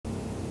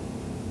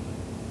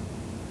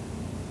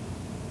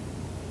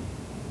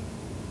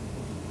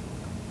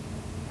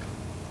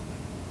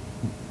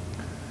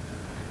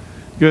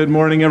Good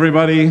morning,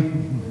 everybody.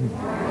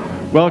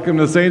 Welcome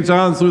to St.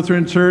 John's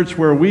Lutheran Church,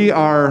 where we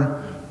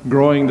are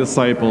growing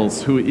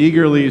disciples who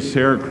eagerly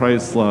share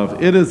Christ's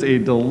love. It is a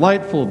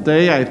delightful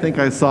day. I think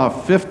I saw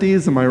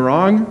 50s. Am I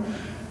wrong?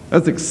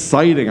 That's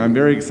exciting. I'm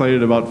very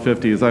excited about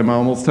 50s. I'm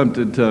almost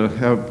tempted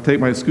to take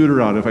my scooter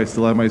out if I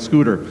still have my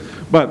scooter.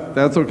 But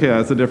that's okay.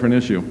 That's a different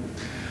issue.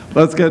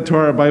 Let's get to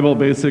our Bible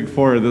Basic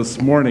for this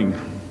morning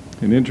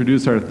and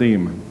introduce our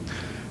theme.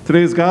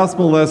 Today's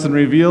gospel lesson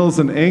reveals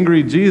an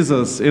angry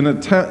Jesus in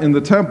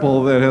the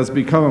temple that has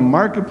become a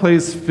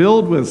marketplace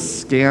filled with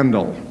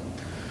scandal.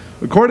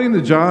 According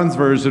to John's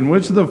version,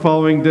 which of the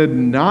following did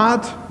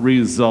not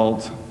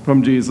result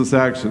from Jesus'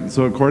 actions?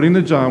 So according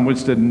to John,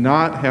 which did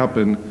not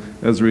happen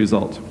as a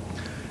result?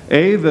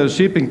 A, the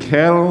sheep and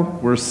cattle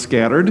were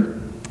scattered.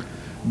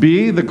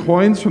 B, the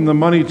coins from the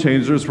money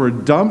changers were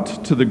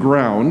dumped to the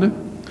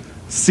ground.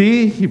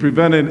 C, he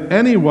prevented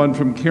anyone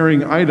from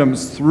carrying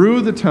items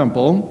through the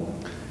temple.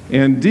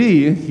 And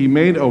D, he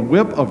made a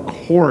whip of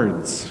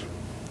cords.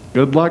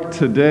 Good luck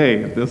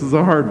today. This is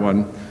a hard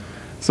one.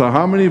 So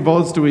how many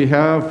votes do we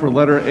have for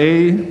letter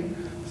A?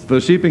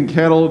 The sheep and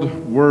cattle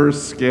were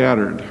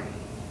scattered.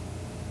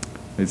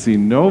 I see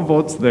no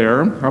votes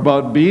there. How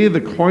about B?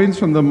 The coins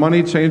from the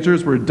money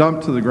changers were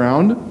dumped to the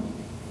ground.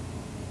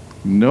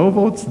 No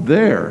votes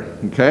there.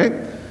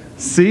 Okay.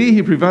 C,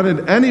 he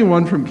prevented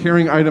anyone from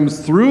carrying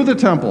items through the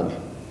temple.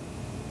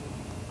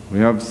 We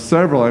have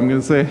several. I'm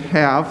going to say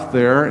half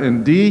there.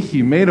 And D,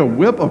 he made a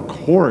whip of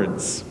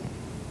cords.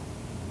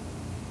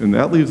 And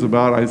that leaves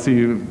about, I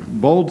see,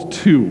 bold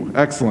 2.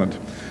 Excellent.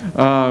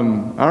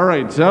 All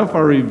right, Jeff,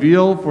 our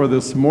reveal for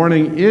this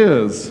morning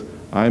is,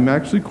 I'm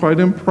actually quite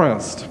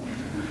impressed.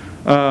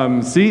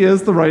 C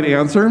is the right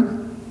answer.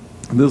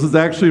 This is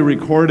actually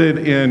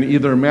recorded in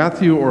either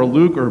Matthew or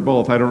Luke or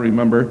both. I don't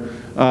remember.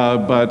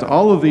 But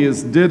all of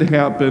these did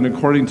happen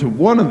according to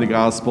one of the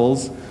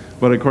Gospels.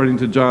 But according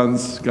to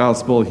John's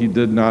gospel, he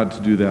did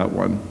not do that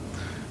one.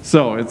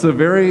 So it's a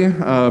very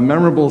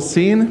memorable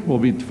scene. We'll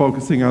be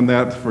focusing on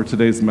that for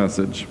today's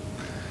message.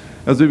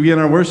 As we begin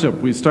our worship,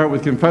 we start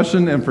with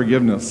confession and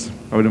forgiveness.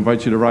 I would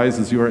invite you to rise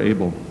as you are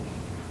able.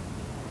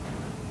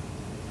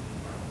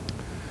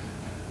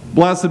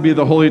 Blessed be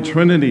the Holy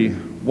Trinity,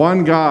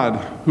 one God,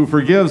 who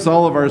forgives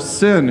all of our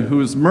sin,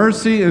 whose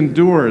mercy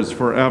endures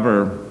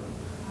forever.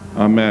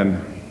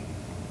 Amen.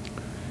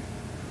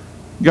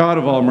 God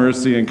of all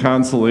mercy and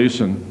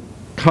consolation,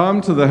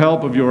 come to the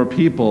help of your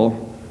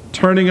people,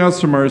 turning us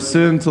from our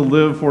sin to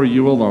live for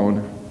you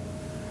alone.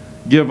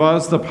 Give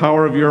us the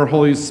power of your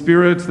Holy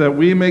Spirit that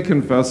we may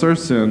confess our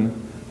sin,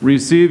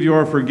 receive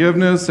your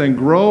forgiveness, and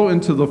grow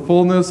into the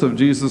fullness of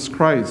Jesus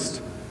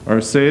Christ, our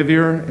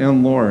Savior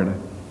and Lord.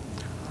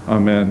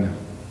 Amen.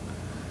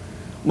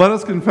 Let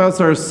us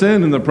confess our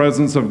sin in the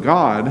presence of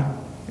God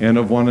and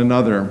of one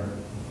another.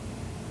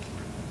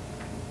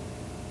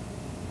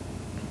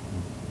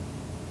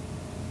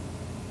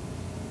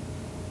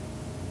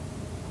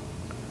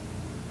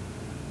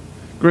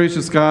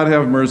 Gracious God,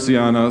 have mercy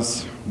on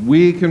us.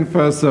 We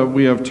confess that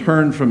we have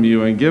turned from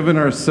you and given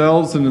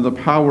ourselves into the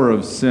power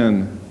of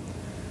sin.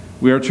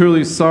 We are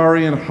truly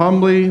sorry and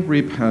humbly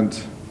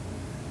repent.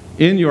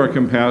 In your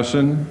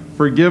compassion,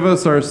 forgive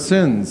us our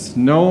sins,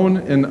 known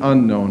and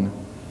unknown,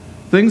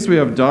 things we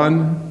have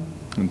done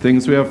and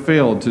things we have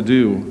failed to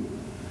do.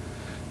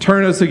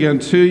 Turn us again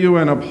to you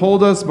and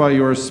uphold us by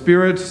your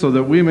Spirit so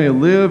that we may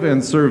live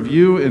and serve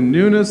you in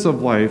newness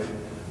of life,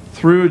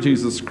 through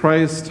Jesus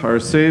Christ, our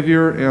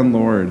Savior and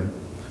Lord.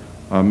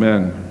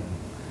 Amen.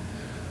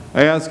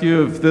 I ask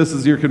you if this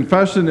is your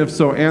confession. If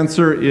so,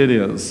 answer, it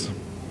is.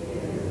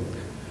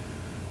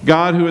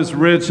 God, who is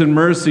rich in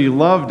mercy,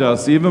 loved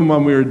us even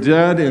when we were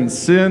dead in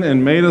sin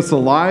and made us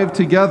alive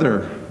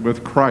together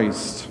with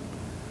Christ.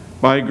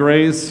 By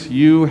grace,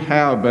 you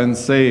have been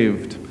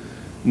saved.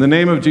 In the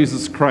name of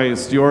Jesus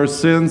Christ, your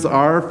sins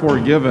are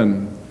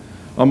forgiven.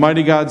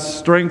 Almighty God,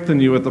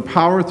 strengthen you with the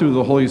power through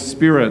the Holy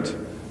Spirit,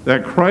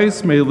 that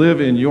Christ may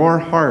live in your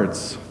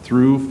hearts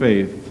through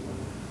faith.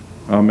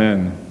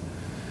 Amen.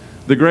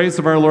 The grace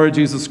of our Lord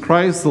Jesus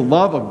Christ, the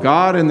love of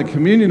God, and the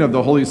communion of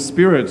the Holy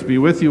Spirit be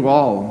with you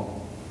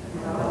all.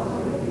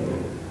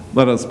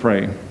 Let us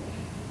pray.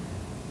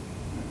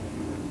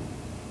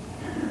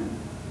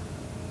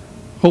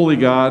 Holy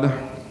God,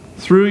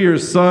 through your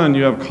Son,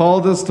 you have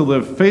called us to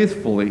live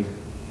faithfully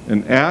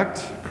and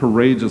act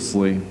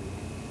courageously.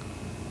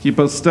 Keep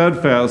us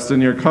steadfast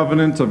in your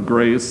covenant of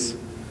grace,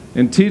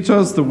 and teach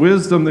us the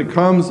wisdom that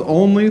comes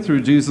only through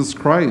Jesus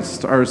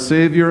Christ, our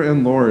Savior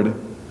and Lord,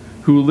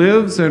 who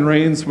lives and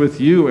reigns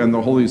with you and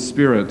the Holy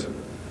Spirit,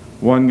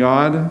 one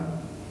God,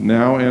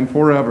 now and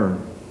forever.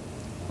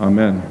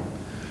 Amen.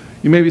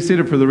 You may be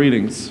seated for the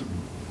readings.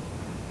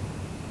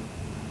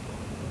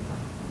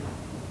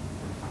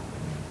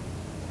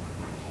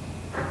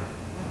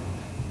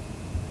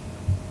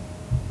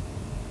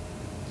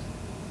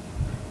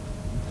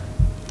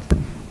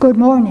 Good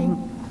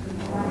morning.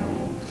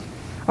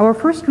 Our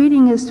first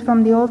reading is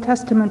from the Old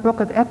Testament book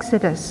of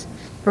Exodus,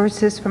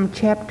 verses from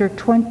chapter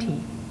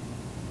 20.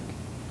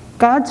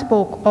 God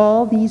spoke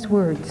all these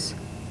words.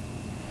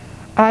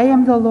 I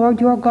am the Lord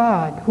your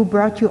God, who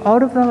brought you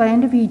out of the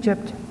land of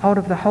Egypt, out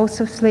of the house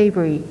of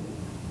slavery.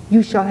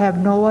 You shall have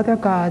no other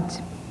gods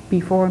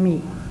before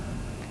me.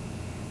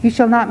 You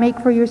shall not make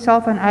for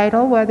yourself an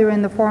idol, whether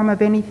in the form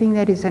of anything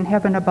that is in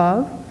heaven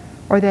above,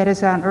 or that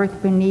is on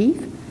earth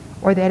beneath,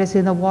 or that is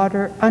in the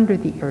water under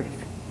the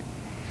earth.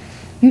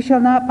 You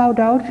shall not bow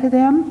down to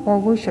them or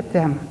worship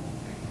them.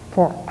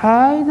 For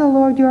I, the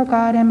Lord your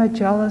God, am a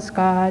jealous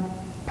God,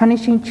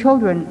 punishing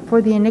children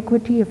for the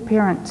iniquity of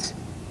parents,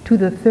 to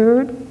the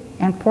third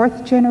and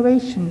fourth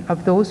generation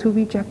of those who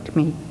reject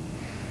me,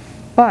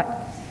 but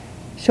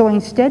showing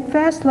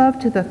steadfast love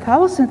to the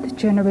 1,000th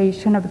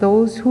generation of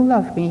those who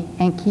love me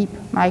and keep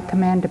my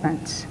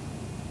commandments.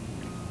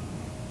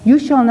 You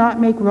shall not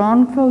make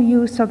wrongful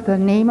use of the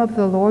name of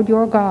the Lord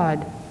your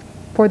God,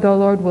 for the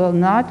Lord will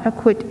not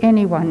acquit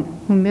anyone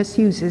who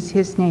misuses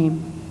his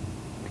name.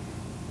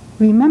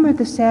 Remember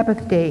the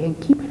Sabbath day and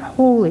keep it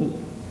holy.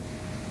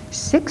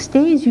 6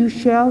 days you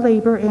shall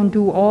labor and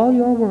do all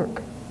your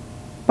work,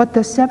 but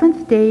the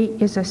 7th day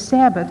is a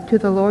Sabbath to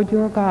the Lord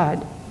your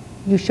God.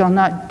 You shall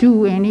not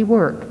do any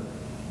work,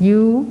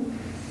 you,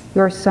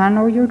 your son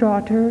or your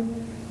daughter,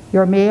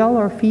 your male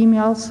or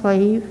female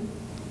slave,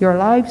 your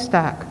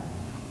livestock,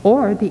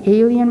 or the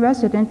alien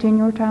resident in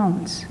your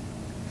towns.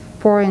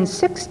 For in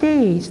 6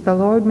 days the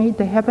Lord made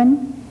the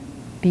heaven,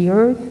 the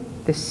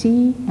earth, the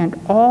sea, and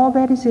all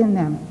that is in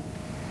them,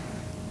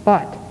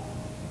 but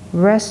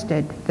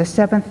rested the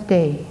 7th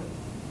day.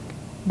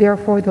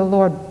 Therefore the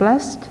Lord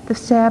blessed the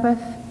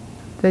Sabbath,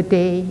 the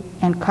day,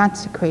 and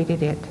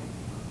consecrated it.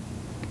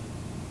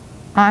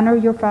 Honor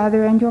your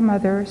father and your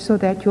mother, so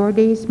that your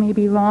days may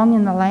be long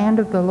in the land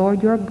of the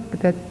Lord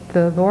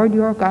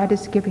your God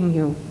is giving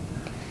you.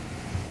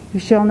 You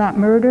shall not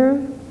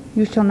murder,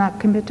 you shall not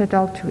commit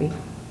adultery,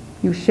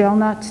 you shall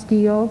not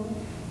steal,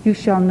 you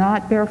shall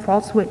not bear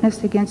false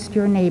witness against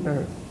your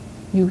neighbor,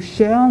 you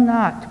shall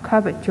not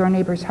covet your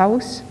neighbor's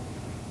house,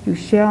 you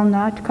shall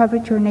not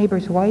covet your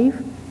neighbor's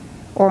wife,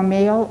 or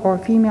male or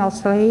female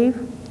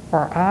slave,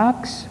 or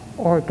ox,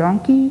 or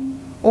donkey,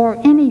 or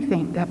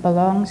anything that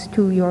belongs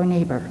to your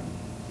neighbor.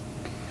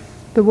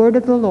 The word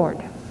of the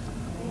Lord.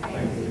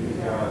 Thanks be to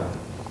God.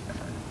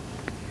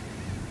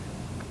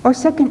 Our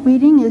second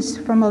reading is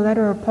from a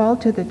letter of Paul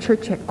to the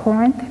church at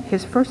Corinth,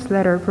 his first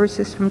letter,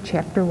 verses from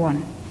chapter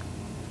 1.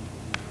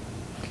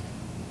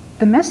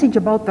 The message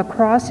about the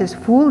cross is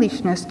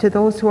foolishness to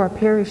those who are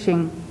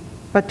perishing,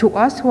 but to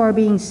us who are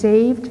being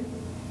saved,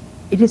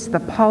 it is the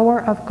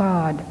power of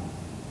God.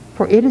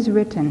 For it is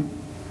written,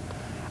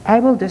 I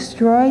will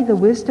destroy the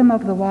wisdom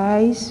of the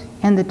wise,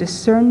 and the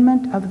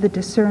discernment of the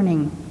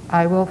discerning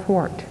I will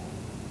thwart.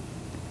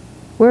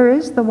 Where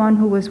is the one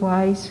who is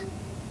wise?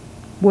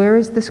 Where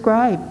is the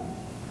scribe?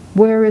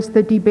 Where is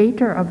the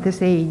debater of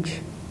this age?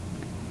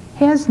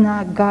 Has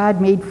not God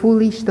made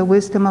foolish the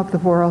wisdom of the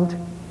world?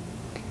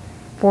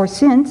 For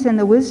since in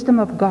the wisdom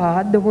of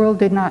God the world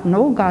did not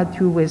know God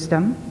through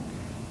wisdom,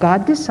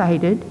 God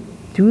decided,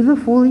 through the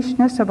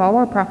foolishness of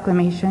our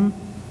proclamation,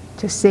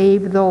 to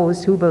save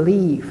those who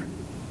believe.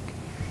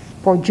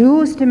 For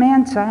Jews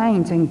demand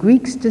signs and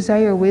Greeks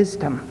desire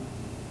wisdom,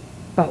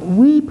 but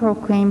we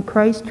proclaim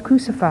Christ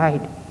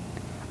crucified,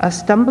 a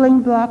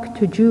stumbling block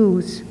to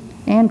Jews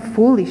and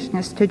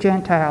foolishness to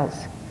Gentiles.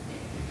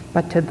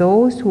 But to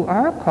those who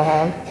are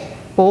called,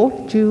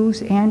 both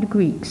Jews and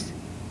Greeks,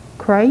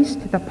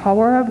 Christ the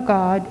power of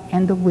God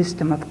and the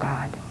wisdom of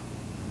God.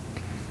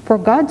 For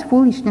God's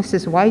foolishness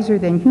is wiser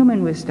than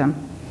human wisdom,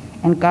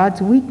 and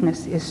God's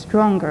weakness is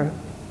stronger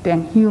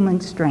than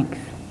human strength.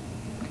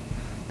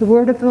 The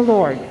word of the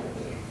Lord.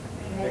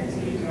 Thanks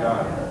be to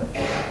God.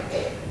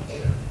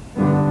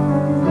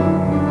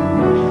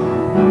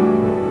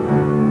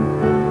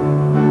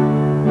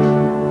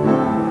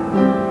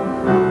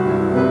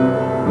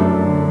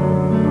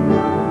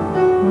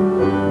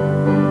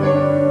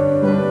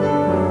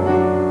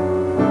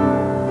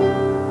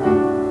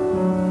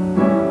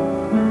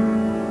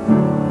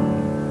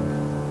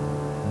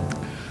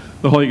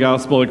 The Holy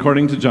Gospel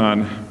according to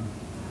John.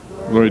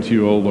 Glory to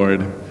you, O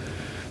Lord.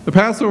 The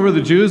Passover of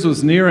the Jews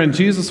was near, and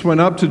Jesus went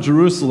up to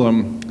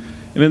Jerusalem.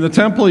 And in the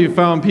temple he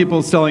found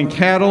people selling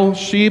cattle,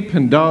 sheep,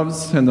 and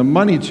doves, and the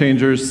money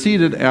changers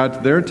seated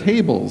at their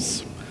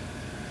tables.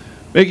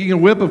 Making a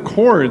whip of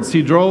cords,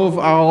 he drove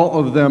all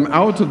of them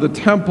out of the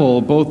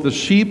temple, both the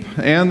sheep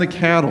and the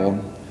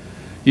cattle.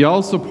 He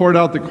also poured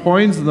out the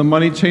coins of the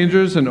money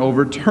changers and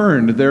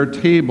overturned their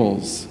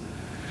tables.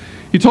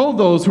 He told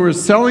those who were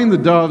selling the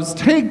doves,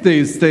 "Take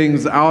these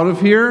things out of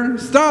here.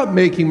 Stop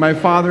making my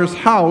Father's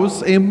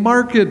house a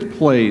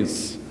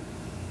marketplace."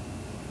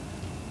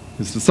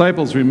 His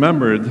disciples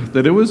remembered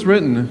that it was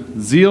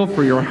written, "Zeal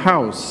for your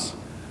house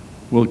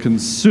will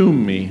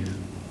consume me."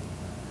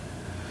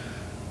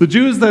 The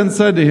Jews then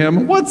said to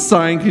him, "What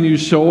sign can you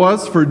show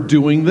us for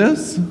doing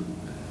this?"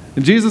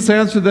 And Jesus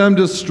answered them,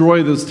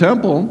 "Destroy this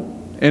temple,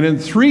 and in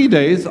 3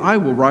 days I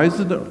will raise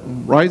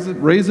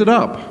it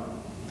up."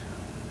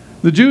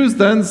 The Jews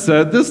then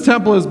said, "This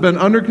temple has been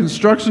under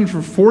construction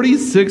for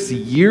 46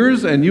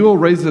 years, and you will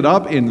raise it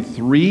up in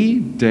 3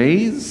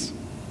 days?"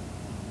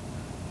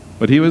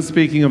 but he was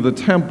speaking of the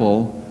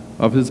temple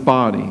of his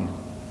body.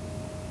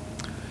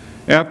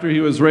 After he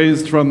was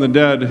raised from the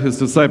dead, his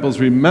disciples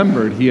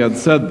remembered he had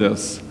said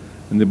this,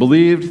 and they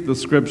believed the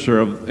scripture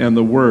and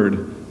the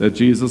word that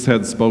Jesus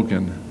had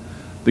spoken.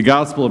 The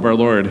gospel of our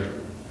Lord.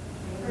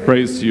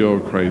 Praise to you, O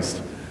Christ.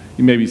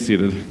 You may be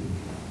seated.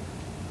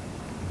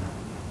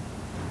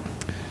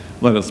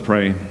 Let us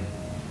pray.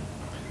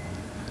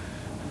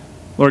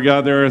 Lord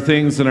God, there are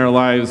things in our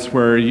lives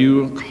where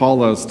you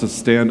call us to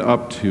stand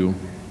up to,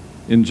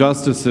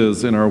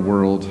 injustices in our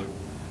world.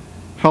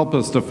 Help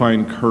us to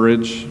find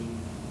courage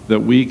that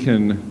we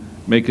can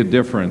make a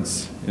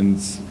difference in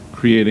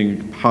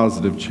creating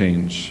positive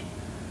change.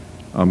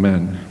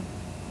 Amen.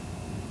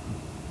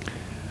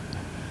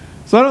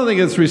 So I don't think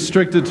it's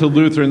restricted to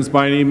Lutherans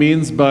by any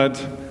means,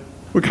 but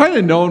we're kind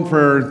of known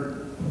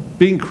for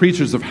being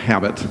creatures of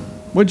habit.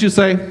 Wouldn't you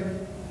say?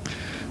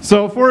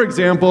 So, for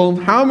example,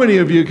 how many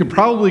of you could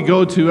probably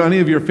go to any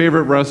of your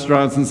favorite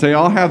restaurants and say,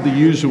 I'll have the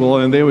usual,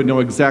 and they would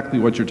know exactly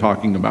what you're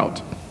talking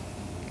about,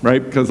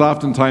 right? Because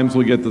oftentimes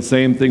we get the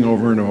same thing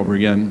over and over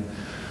again.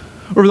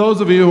 Or for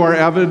those of you who are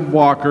avid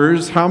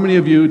walkers, how many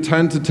of you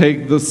tend to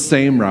take the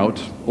same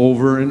route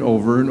over and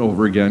over and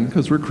over again?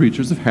 Because we're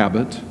creatures of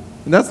habit,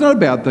 and that's not a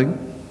bad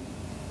thing.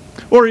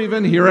 Or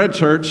even here at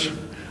church,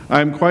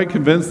 I'm quite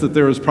convinced that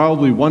there is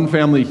probably one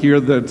family here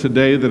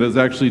today that has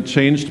actually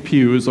changed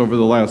pews over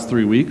the last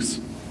 3 weeks.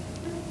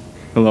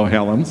 Hello,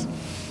 Hallams.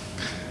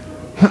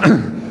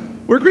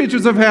 We're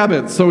creatures of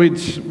habit, so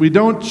we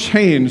don't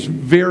change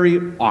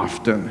very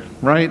often,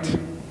 right?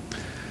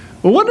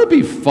 But wouldn't it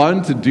be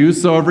fun to do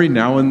so every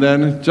now and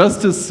then,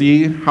 just to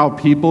see how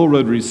people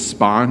would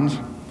respond?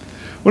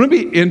 Wouldn't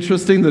it be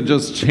interesting to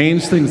just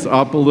change things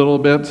up a little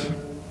bit?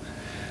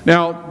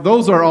 Now,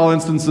 those are all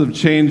instances of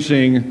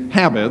changing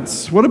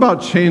habits. What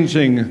about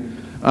changing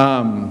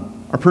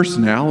our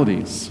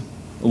personalities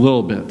a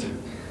little bit?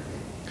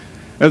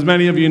 As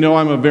many of you know,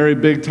 I'm a very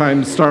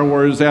big-time Star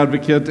Wars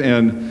advocate,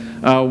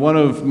 and one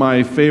of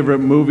my favorite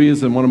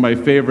movies and one of my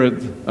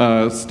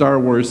favorite Star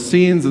Wars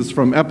scenes is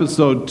from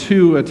Episode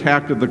 2,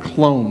 Attack of the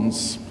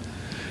Clones.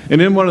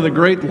 And in one of the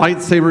great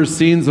lightsaber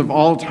scenes of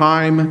all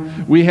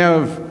time, we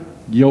have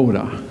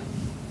Yoda.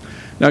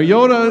 Now,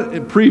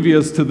 Yoda,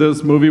 previous to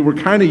this movie, we're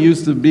kind of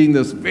used to being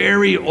this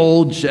very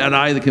old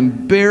Jedi that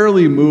can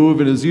barely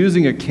move and is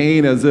using a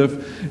cane as if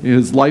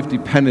his life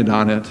depended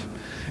on it.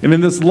 And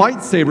in this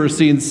lightsaber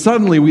scene,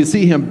 suddenly we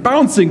see him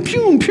bouncing,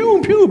 pew,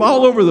 pew, pew,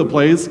 all over the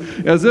place,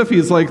 as if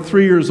he's like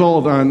 3 years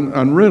old on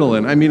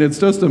Ritalin. I mean, it's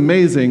just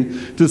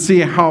amazing to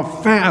see how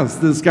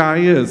fast this guy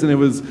is. And it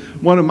was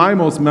one of my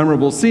most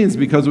memorable scenes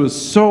because it was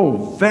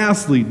so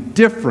vastly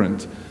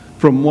different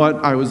from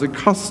what I was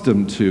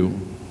accustomed to.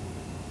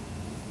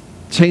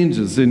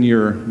 Changes in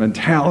your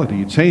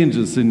mentality,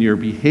 changes in your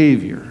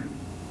behavior.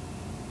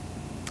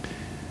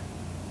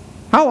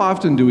 How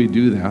often do we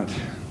do that?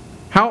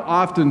 How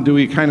often do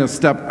we kind of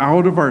step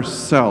out of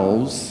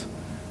ourselves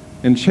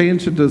and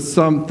change into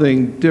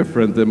something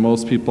different that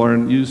most people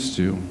aren't used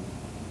to?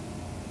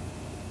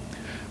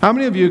 How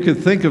many of you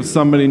could think of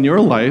somebody in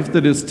your life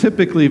that is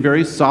typically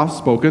very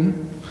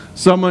soft-spoken,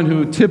 someone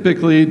who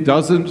typically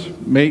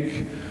doesn't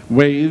make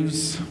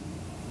waves,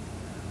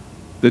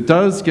 that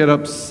does get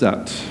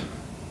upset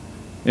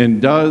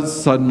and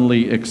does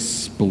suddenly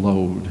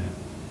explode?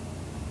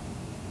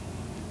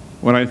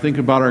 When I think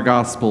about our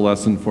gospel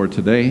lesson for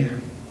today,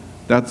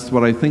 that's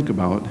what I think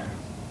about.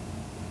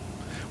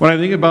 When I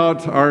think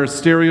about our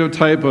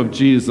stereotype of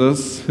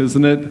Jesus,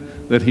 isn't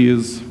it that he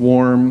is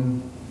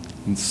warm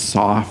and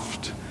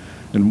soft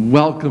and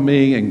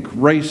welcoming and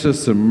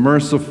gracious and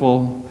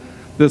merciful,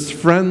 this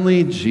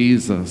friendly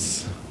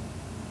Jesus.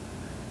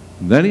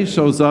 And then he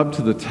shows up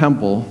to the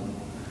temple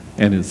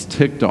and is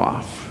ticked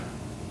off.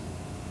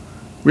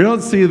 We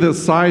don't see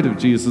this side of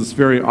Jesus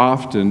very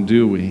often,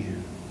 do we?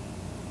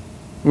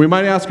 We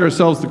might ask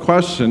ourselves the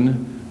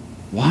question,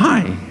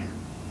 why?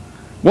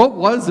 What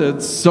was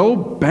it so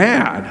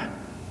bad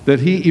that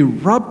he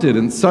erupted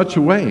in such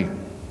a way?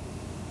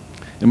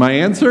 And my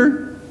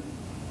answer?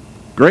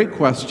 Great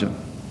question.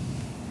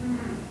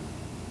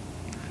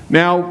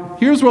 Now,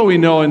 here's what we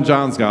know in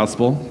John's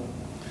Gospel.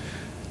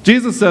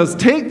 Jesus says,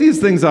 take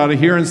these things out of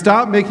here and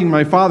stop making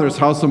my Father's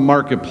house a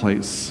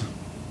marketplace.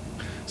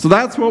 So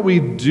that's what we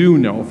do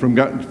know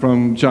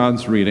from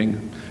John's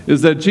reading,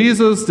 is that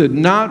Jesus did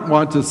not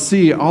want to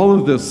see all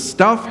of this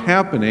stuff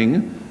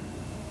happening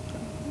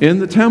in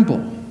the temple.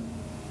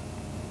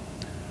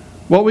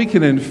 What we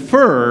can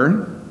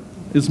infer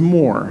is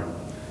more.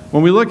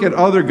 When we look at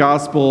other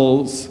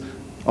Gospels,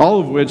 all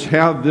of which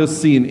have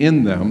this scene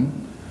in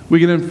them, we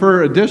can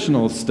infer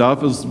additional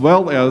stuff as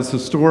well as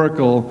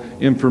historical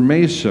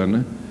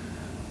information.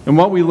 And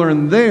what we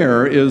learn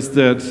there is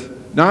that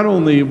not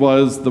only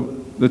was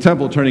the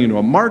temple turning into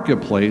a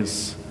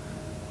marketplace,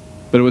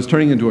 but it was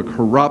turning into a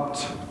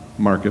corrupt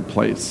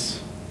marketplace.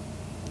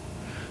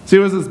 See, it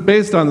was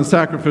based on the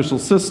sacrificial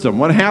system.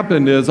 What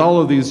happened is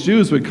all of these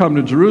Jews would come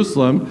to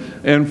Jerusalem,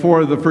 and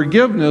for the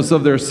forgiveness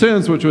of their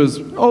sins, which was,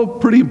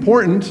 pretty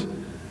important,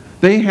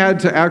 they had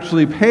to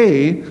actually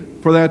pay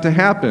for that to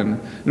happen.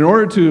 In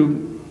order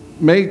to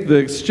make the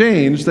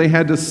exchange, they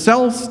had to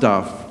sell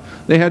stuff.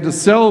 They had to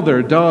sell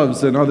their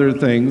doves and other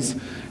things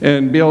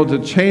and be able to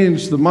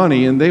change the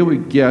money, and they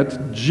would get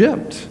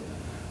gypped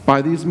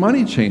by these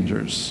money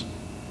changers.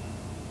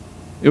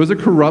 It was a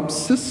corrupt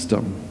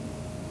system.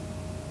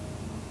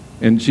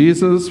 And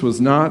Jesus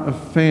was not a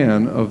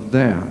fan of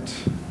that.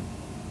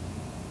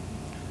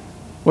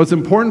 What's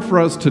important for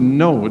us to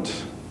note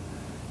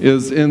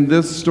is in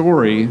this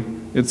story,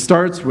 it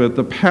starts with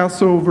the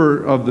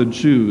Passover of the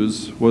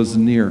Jews was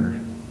near.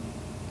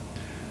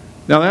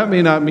 Now that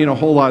may not mean a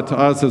whole lot to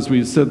us as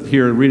we sit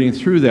here reading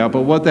through that,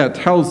 but what that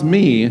tells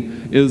me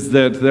is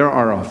that there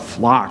are a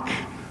flock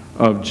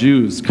of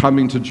Jews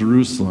coming to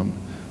Jerusalem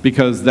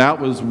because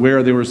that was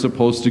where they were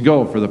supposed to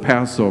go for the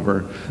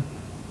Passover.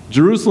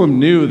 Jerusalem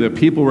knew that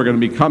people were going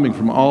to be coming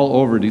from all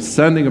over,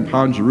 descending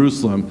upon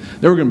Jerusalem.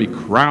 There were going to be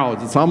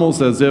crowds. It's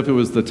almost as if it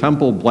was the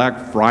Temple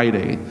Black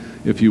Friday,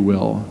 if you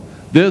will.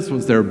 This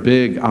was their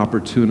big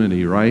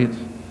opportunity, right?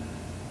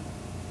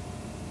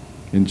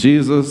 And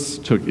Jesus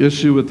took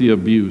issue with the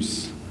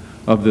abuse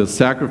of this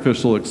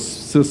sacrificial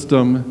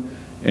system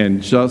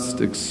and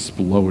just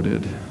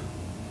exploded.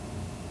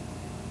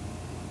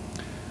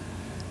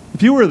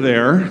 If you were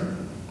there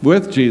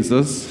with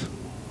Jesus,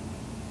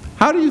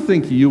 how do you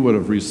think you would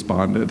have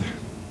responded?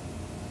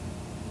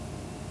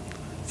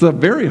 It's a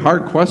very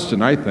hard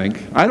question, I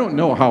think. I don't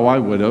know how I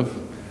would have.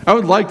 I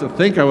would like to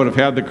think I would have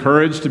had the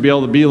courage to be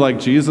able to be like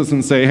Jesus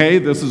and say, hey,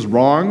 this is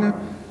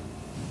wrong.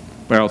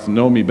 But I also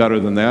know me better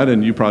than that,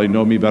 and you probably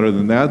know me better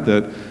than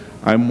that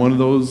I'm one of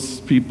those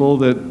people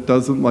that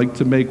doesn't like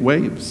to make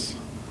waves.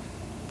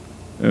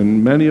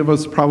 And many of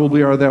us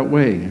probably are that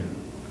way.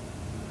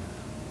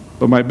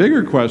 But my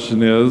bigger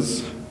question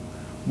is,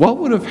 what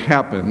would have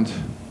happened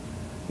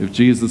if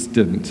Jesus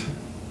didn't?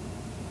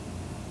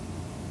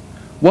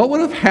 What would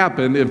have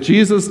happened if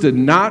Jesus did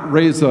not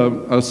raise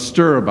a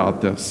stir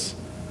about this?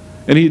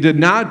 And he did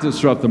not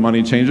disrupt the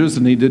money changers,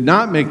 and he did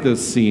not make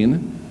this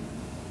scene?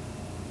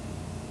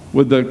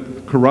 Would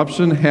the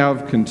corruption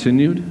have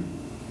continued?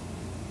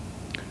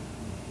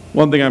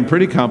 One thing I'm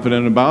pretty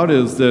confident about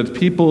is that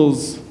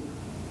people's,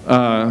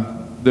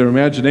 their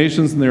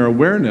imaginations and their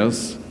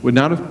awareness would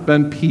not have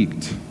been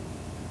piqued.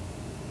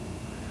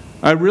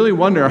 I really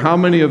wonder how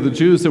many of the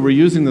Jews that were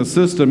using the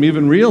system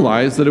even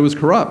realized that it was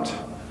corrupt.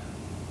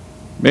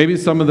 Maybe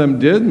some of them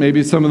did,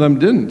 maybe some of them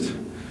didn't.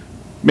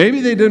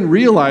 Maybe they didn't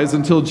realize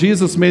until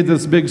Jesus made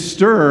this big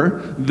stir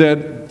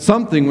that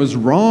something was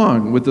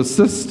wrong with the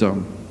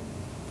system.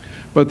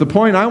 But the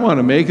point I want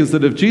to make is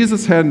that if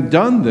Jesus hadn't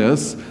done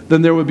this,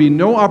 then there would be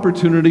no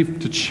opportunity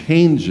to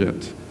change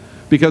it,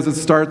 because it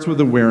starts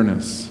with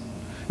awareness.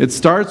 It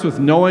starts with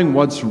knowing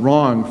what's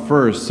wrong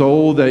first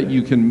so that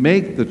you can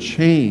make the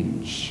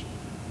change.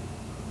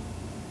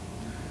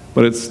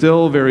 But it's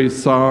still very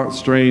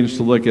strange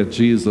to look at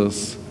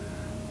Jesus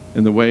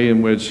in the way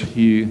in which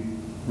he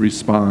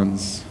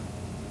responds.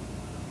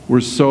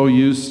 We're so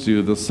used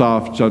to the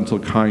soft, gentle,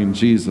 kind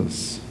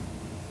Jesus.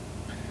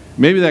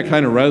 Maybe that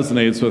kind of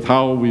resonates with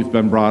how we've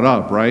been brought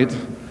up, right?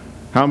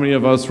 How many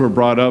of us were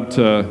brought up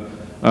to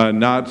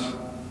not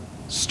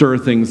stir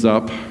things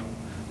up,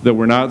 that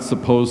we're not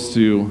supposed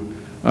to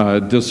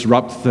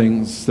disrupt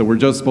things, that we're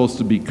just supposed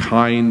to be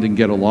kind and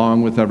get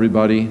along with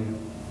everybody?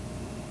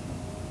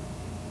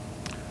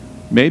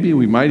 Maybe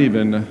we might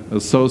even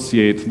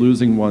associate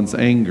losing one's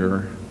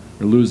anger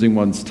or losing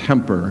one's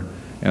temper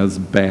as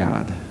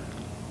bad.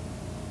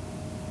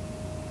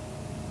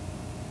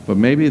 But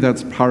maybe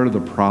that's part of the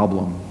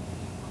problem.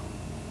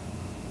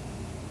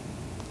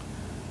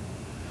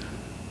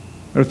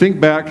 I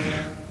think back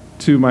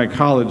to my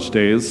college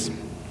days.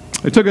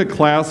 I took a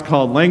class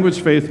called Language,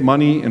 Faith,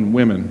 Money, and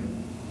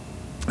Women.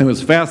 It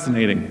was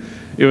fascinating.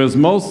 It was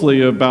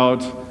mostly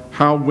about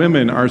how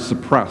women are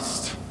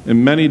suppressed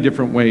in many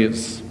different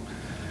ways.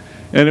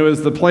 And it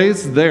was the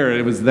place there,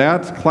 it was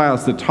that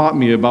class that taught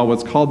me about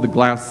what's called the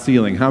glass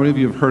ceiling. How many of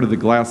you have heard of the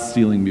glass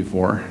ceiling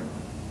before?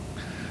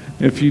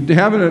 If you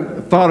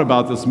haven't thought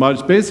about this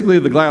much, basically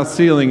the glass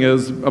ceiling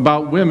is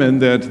about women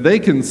that they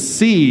can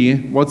see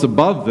what's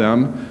above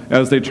them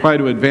as they try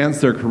to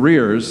advance their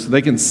careers.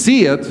 They can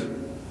see it,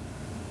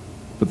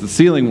 but the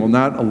ceiling will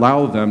not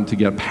allow them to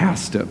get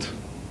past it.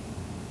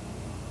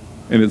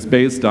 And it's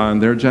based on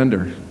their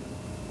gender.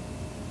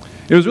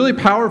 It was really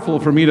powerful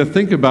for me to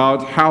think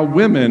about how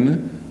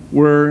women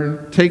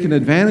were taken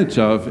advantage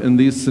of in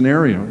these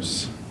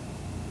scenarios.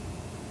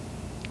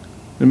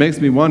 It makes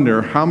me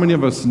wonder how many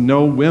of us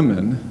know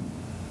women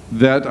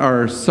that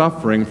are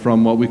suffering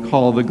from what we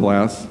call the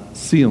glass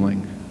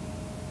ceiling.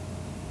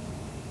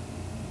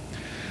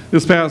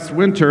 This past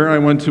winter, I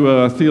went to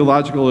a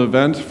theological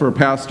event for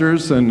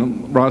pastors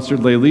and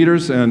rostered lay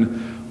leaders,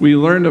 and we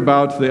learned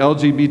about the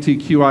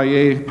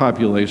LGBTQIA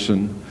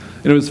population.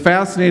 And it was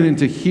fascinating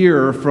to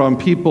hear from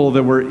people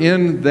that were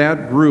in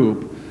that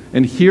group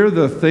and hear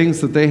the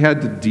things that they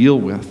had to deal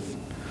with,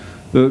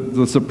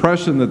 the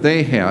suppression that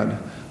they had,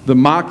 the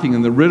mocking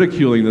and the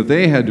ridiculing that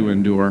they had to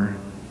endure.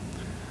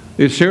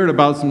 They shared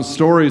about some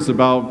stories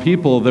about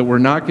people that were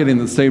not getting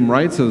the same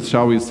rights as,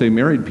 shall we say,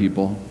 married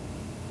people.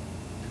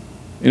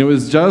 And it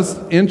was just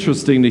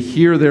interesting to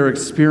hear their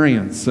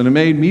experience. And it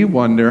made me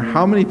wonder,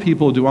 how many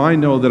people do I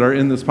know that are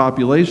in this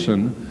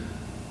population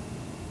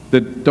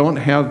that don't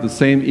have the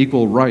same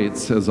equal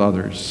rights as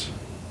others?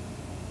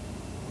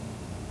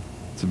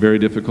 It's a very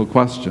difficult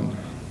question.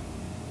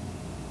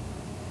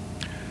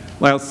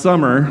 Last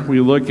summer,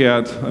 we looked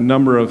at a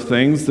number of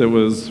things that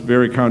was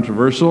very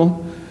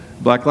controversial.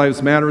 Black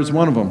Lives Matter is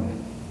one of them.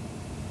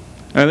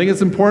 And I think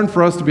it's important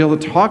for us to be able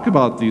to talk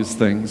about these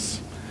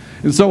things.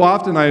 And so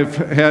often I've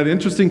had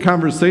interesting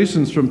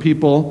conversations from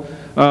people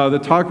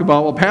that talk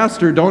about, well,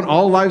 Pastor, don't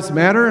all lives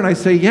matter? And I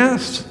say,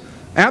 yes,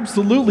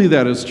 absolutely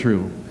that is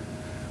true.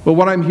 But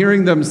what I'm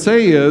hearing them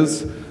say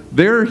is,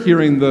 they're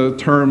hearing the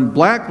term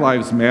Black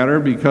Lives Matter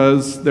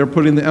because they're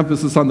putting the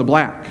emphasis on the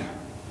black.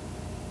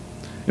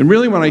 And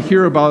really, when I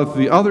hear about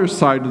the other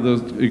side of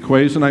the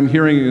equation, I'm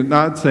hearing it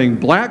not saying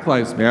Black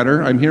Lives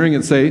Matter, I'm hearing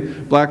it say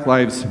Black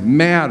Lives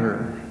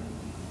Matter.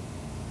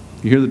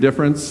 You hear the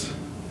difference?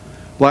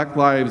 Black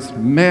lives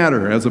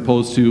matter as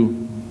opposed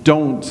to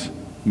don't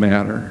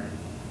matter.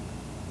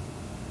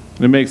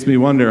 And it makes me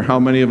wonder how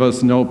many of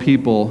us know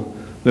people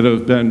that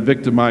have been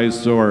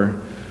victimized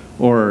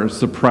or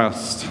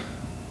suppressed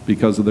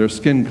because of their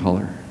skin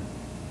color.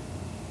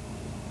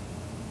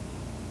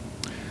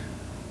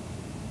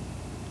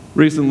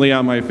 Recently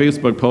on my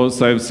Facebook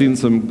posts, I've seen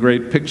some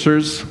great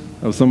pictures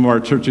of some of our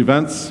church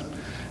events,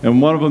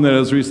 and one of them that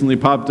has recently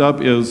popped up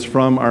is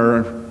from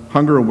our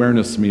hunger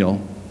awareness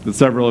meal that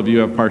several of you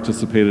have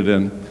participated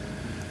in.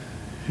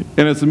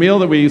 And it's a meal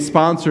that we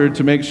sponsored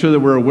to make sure that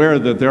we're aware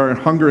that there are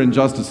hunger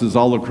injustices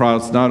all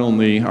across not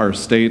only our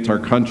state, our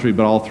country,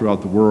 but all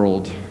throughout the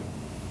world.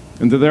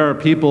 And that there are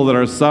people that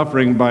are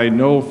suffering by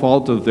no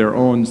fault of their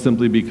own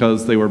simply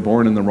because they were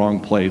born in the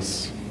wrong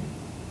place.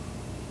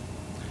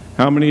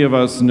 How many of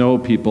us know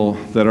people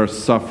that are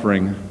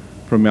suffering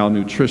from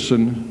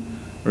malnutrition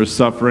or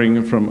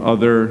suffering from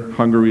other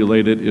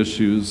hunger-related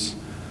issues?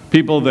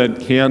 People that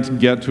can't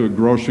get to a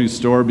grocery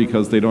store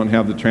because they don't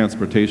have the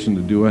transportation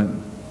to do it.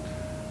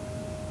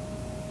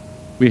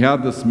 We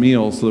have this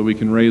meal so that we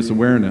can raise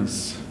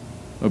awareness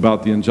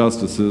about the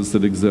injustices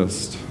that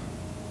exist.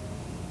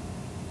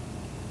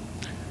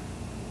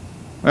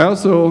 I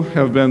also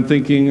have been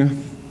thinking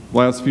the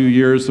last few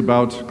years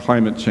about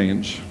climate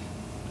change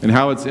and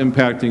how it's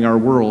impacting our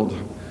world.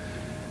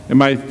 And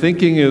my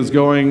thinking is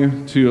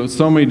going to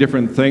so many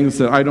different things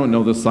that I don't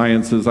know the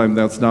sciences.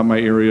 That's not my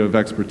area of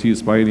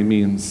expertise by any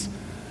means.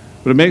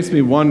 But it makes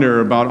me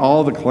wonder about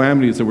all the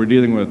calamities that we're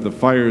dealing with, the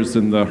fires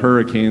and the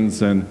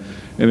hurricanes, and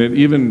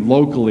even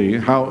locally,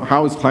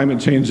 how is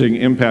climate changing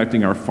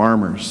impacting our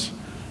farmers,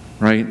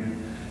 right?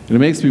 And it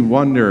makes me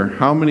wonder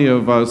how many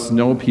of us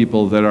know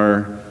people that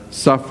are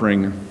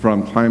suffering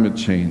from climate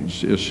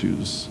change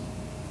issues.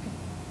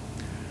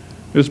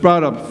 It's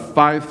brought up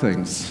five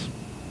things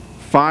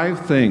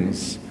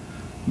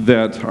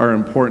that are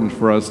important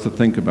for us to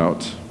think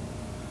about.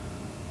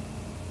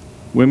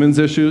 Women's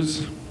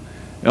issues,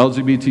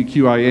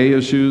 LGBTQIA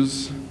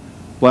issues,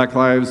 Black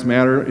Lives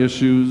Matter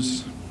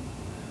issues,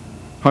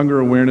 hunger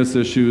awareness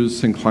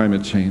issues, and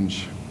climate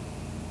change.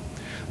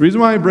 The reason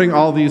why I bring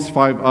all these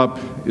five up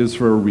is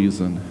for a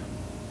reason.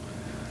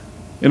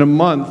 In a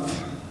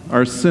month,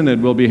 our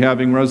synod will be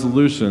having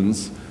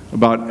resolutions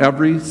about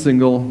every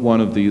single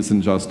one of these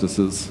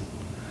injustices.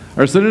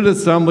 Our Synod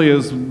Assembly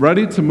is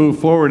ready to move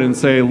forward and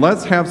say,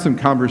 let's have some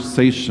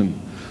conversation.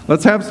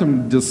 Let's have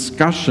some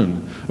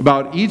discussion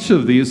about each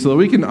of these so that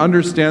we can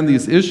understand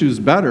these issues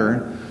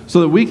better,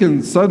 so that we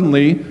can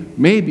suddenly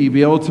maybe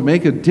be able to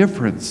make a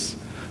difference.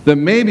 That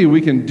maybe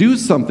we can do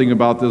something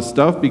about this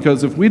stuff,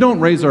 because if we don't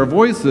raise our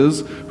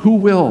voices, who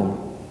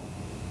will?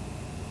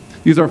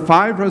 These are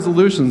 5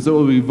 resolutions that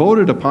will be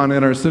voted upon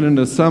at our Synod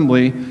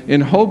Assembly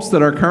in hopes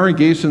that our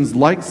congregations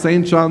like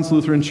St. John's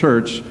Lutheran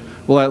Church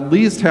will at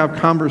least have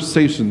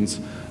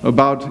conversations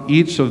about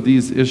each of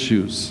these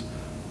issues,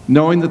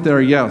 knowing that there,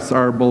 yes,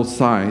 are both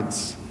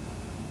sides,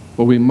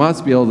 but we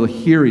must be able to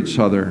hear each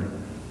other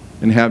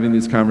in having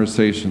these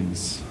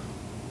conversations.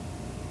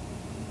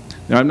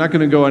 Now, I'm not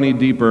going to go any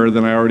deeper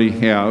than I already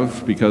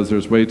have, because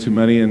there's way too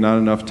many and not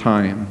enough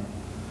time.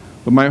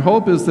 But my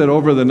hope is that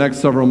over the next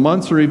several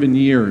months or even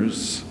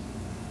years,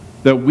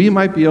 that we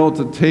might be able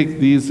to take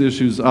these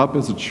issues up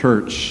as a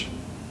church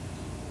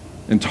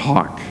and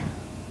talk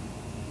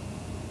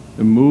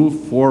and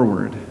move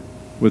forward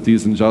with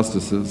these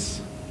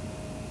injustices.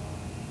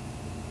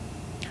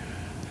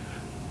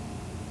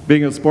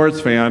 Being a sports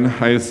fan,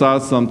 I saw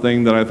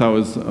something that I thought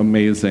was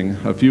amazing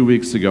a few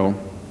weeks ago.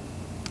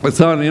 I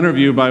saw an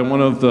interview by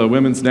one of the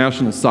women's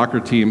national soccer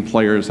team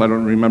players. I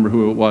don't remember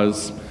who it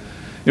was.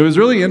 It was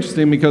really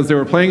interesting because they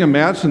were playing a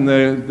match, and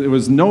it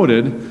was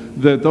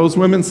noted that those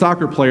women's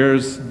soccer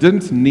players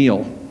didn't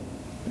kneel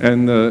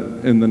in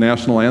the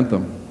national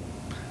anthem.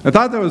 I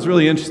thought that was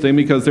really interesting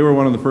because they were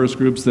one of the first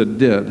groups that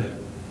did.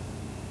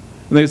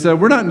 And they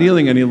said, we're not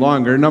kneeling any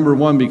longer, number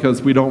one,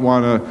 because we don't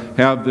want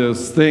to have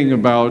this thing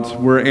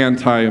about we're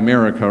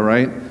anti-America,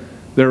 right?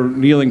 they're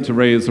kneeling to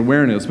raise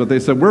awareness, but they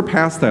said, we're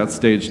past that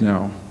stage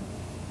now.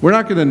 We're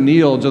not going to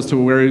kneel just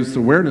to raise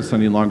awareness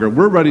any longer.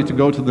 We're ready to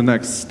go to the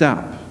next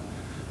step.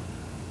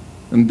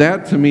 And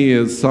that, to me,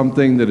 is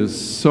something that is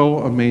so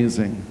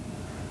amazing,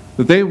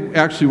 that they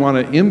actually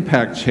want to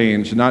impact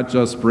change, not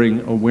just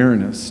bring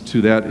awareness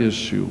to that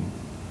issue.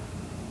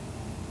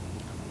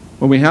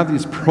 When we have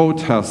these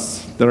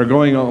protests that are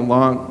going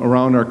along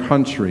around our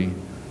country,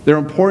 they're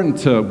important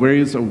to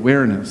raise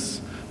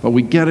awareness, but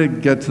we got to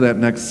get to that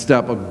next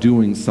step of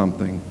doing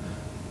something.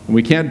 And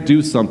we can't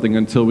do something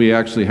until we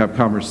actually have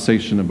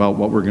conversation about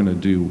what we're going to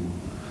do.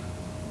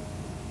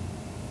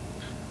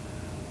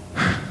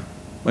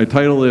 My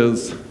title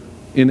is,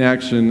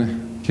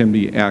 Inaction Can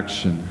Be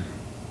Action.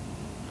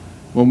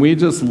 When we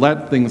just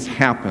let things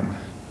happen,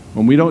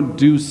 when we don't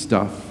do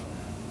stuff,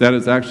 that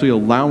is actually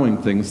allowing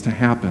things to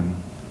happen.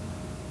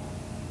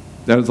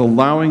 That is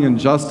allowing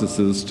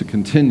injustices to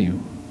continue.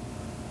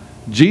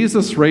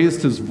 Jesus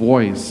raised his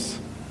voice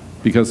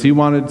because he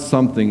wanted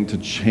something to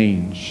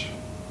change.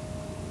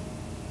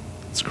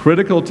 It's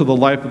critical to the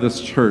life of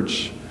this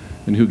church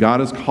and who God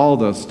has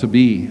called us to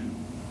be.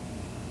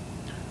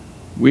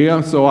 We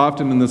have so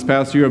often in this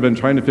past year have been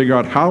trying to figure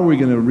out how are we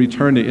going to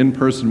return to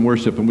in-person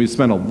worship, and we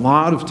spent a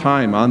lot of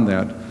time on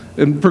that,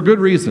 and for good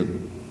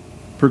reason.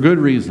 For good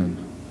reason.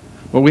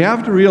 But we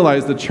have to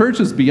realize the church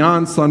is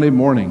beyond Sunday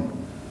morning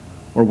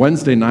or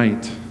Wednesday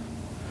night.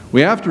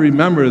 We have to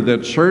remember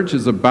that church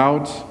is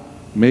about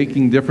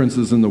making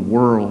differences in the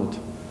world,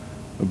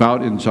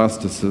 about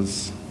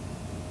injustices.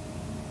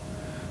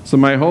 So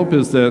my hope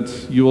is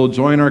that you will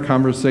join our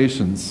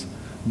conversations.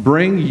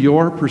 Bring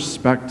your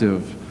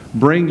perspective.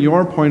 Bring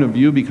your point of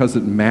view because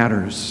it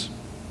matters.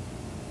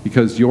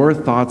 Because your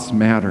thoughts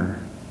matter.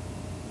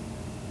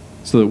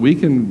 So that we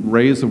can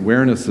raise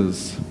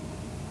awarenesses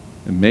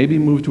and maybe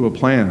move to a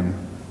plan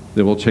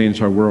that will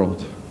change our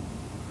world.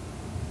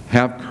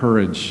 Have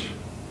courage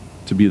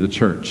to be the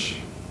church.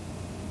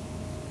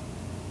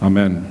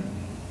 Amen.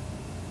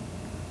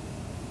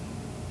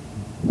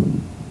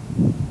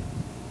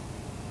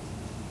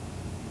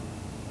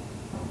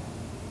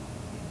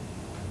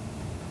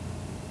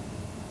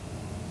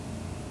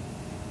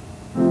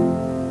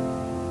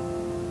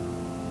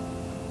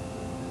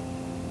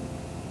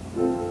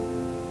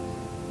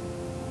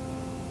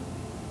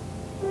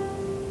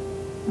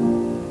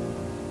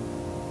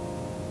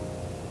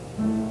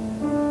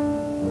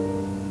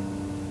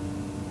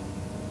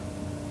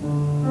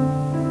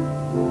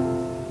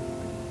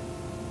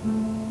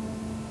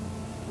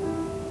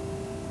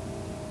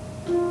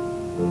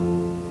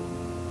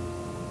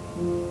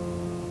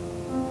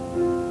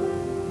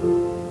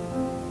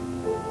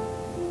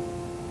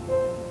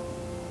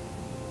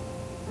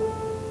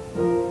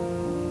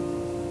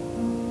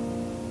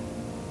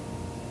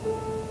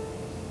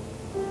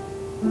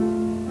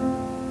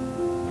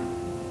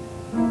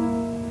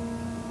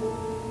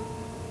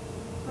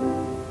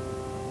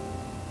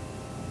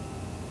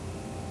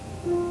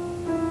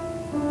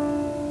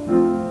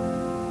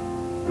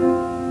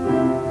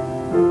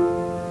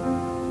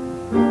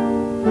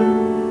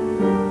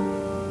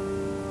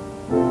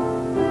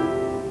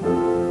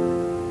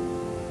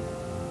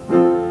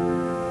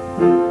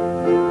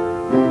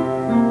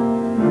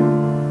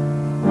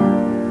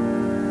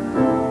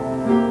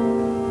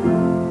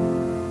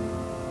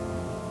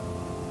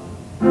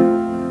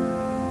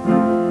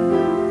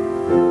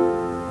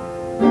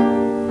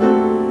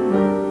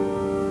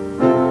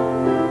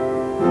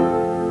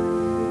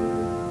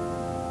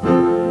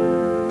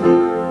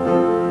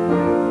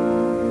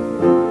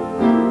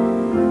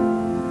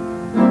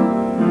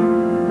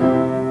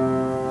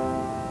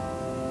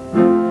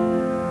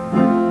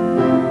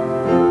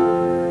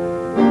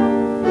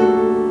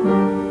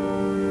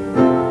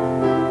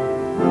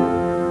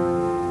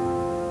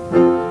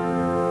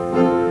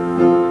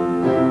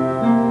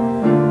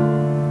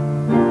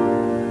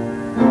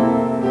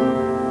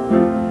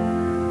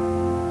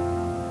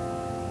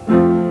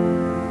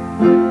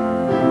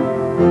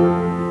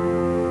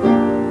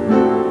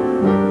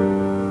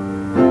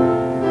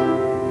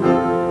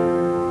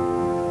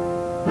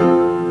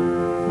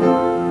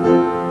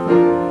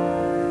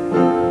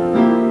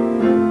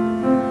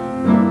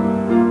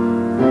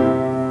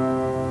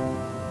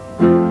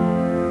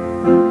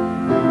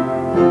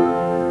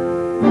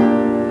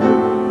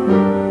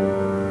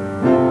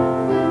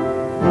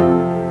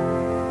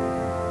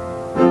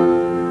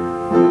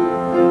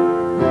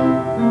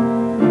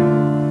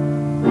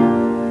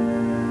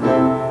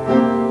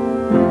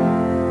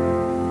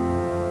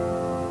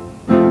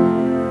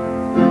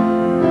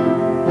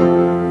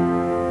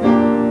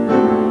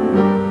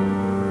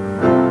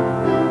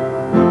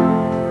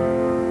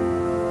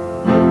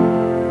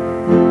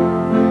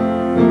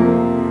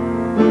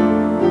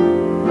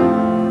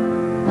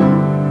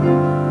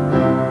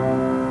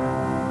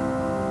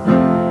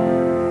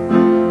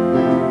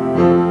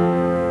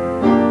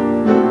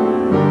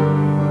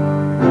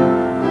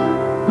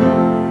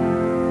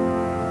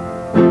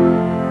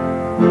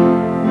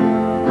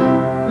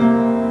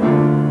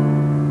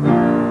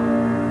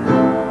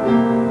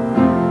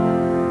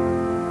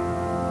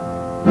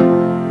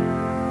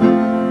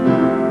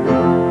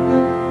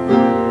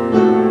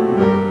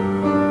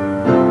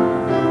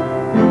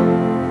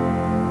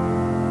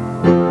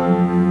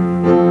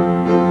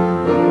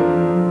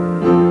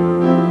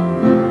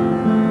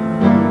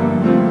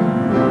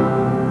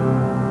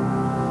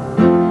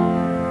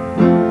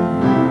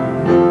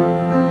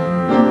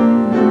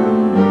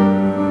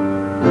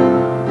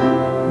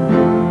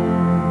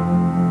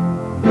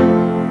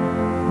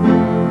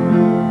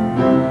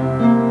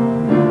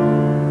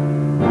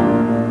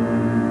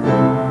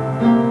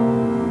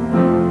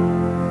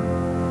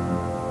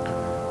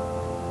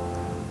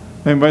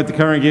 I invite the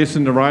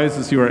congregation to rise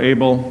as you are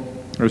able.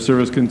 Our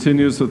service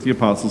continues with the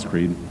Apostles'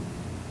 Creed.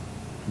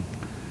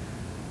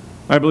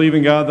 I believe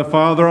in God the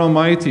Father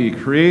Almighty,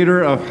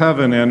 creator of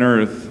heaven and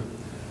earth.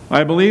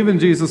 I believe in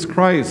Jesus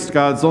Christ,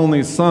 God's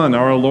only Son,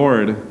 our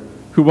Lord,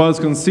 who was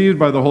conceived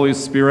by the Holy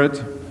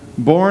Spirit,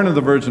 born of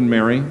the Virgin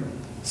Mary,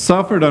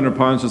 suffered under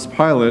Pontius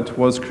Pilate,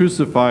 was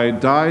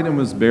crucified, died, and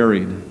was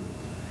buried.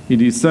 He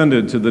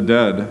descended to the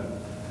dead.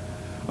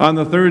 On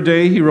the third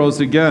day he rose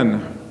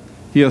again.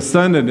 He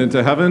ascended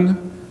into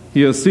heaven.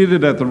 He is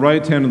seated at the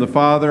right hand of the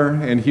Father,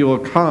 and he will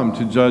come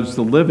to judge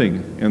the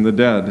living and the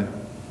dead.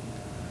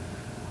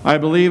 I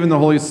believe in the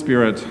Holy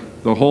Spirit,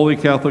 the Holy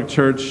Catholic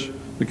Church,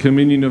 the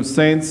communion of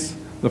saints,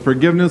 the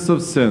forgiveness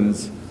of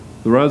sins,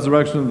 the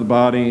resurrection of the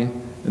body,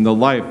 and the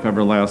life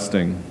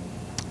everlasting.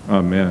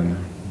 Amen.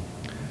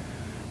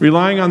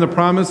 Relying on the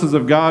promises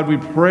of God, we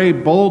pray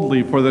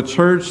boldly for the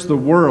church, the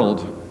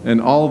world, and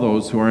all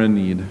those who are in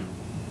need.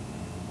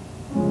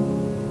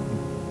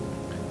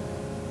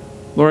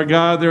 Lord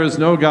God, there is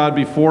no God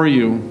before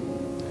you.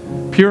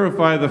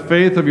 Purify the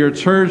faith of your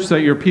church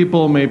that your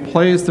people may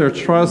place their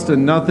trust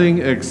in nothing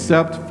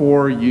except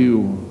for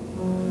you.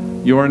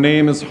 Your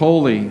name is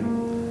holy.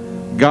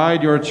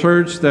 Guide your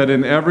church that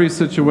in every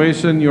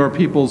situation your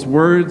people's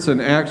words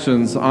and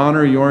actions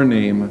honor your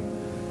name.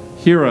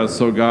 Hear us,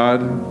 O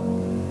God.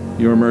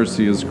 Your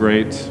mercy is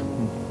great.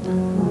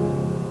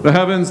 The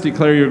heavens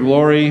declare your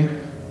glory.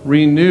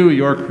 Renew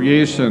your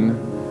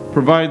creation.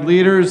 Provide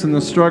leaders in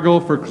the struggle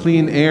for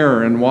clean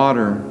air and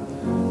water.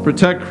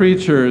 Protect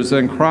creatures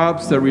and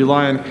crops that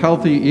rely on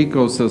healthy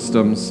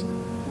ecosystems.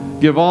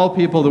 Give all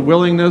people the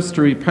willingness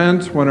to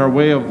repent when our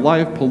way of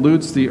life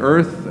pollutes the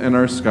earth and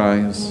our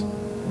skies.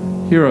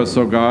 Hear us,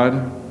 O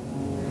God.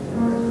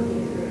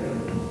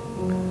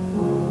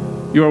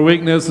 Your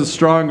weakness is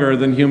stronger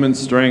than human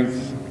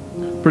strength.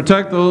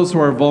 Protect those who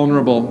are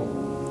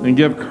vulnerable and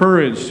give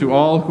courage to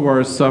all who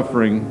are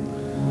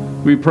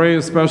suffering. We pray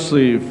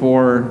especially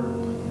for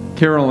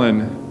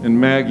Carolyn and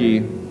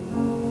Maggie,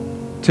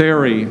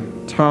 Terry,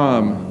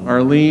 Tom,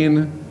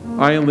 Arlene,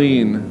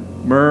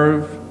 Eileen,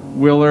 Merv,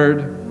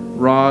 Willard,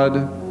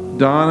 Rod,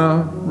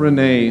 Donna,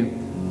 Renee,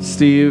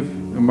 Steve,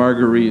 and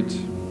Marguerite.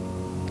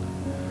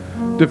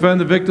 Defend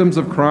the victims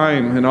of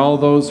crime and all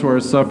those who are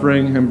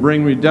suffering, and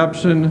bring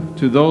redemption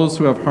to those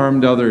who have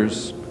harmed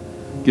others.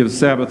 Give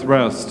Sabbath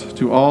rest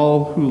to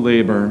all who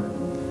labor.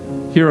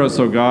 Hear us,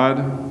 O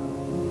God.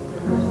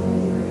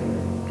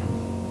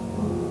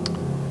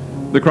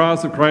 The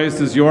cross of Christ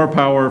is your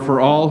power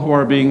for all who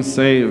are being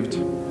saved.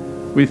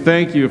 We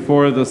thank you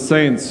for the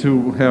saints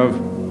who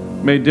have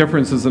made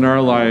differences in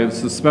our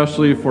lives,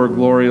 especially for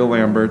Gloria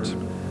Lambert,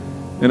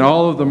 and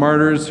all of the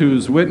martyrs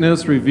whose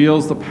witness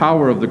reveals the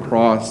power of the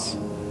cross.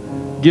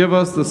 Give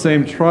us the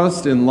same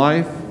trust in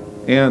life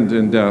and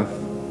in death.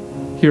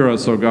 Hear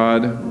us, O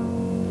God.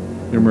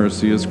 Your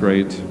mercy is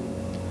great.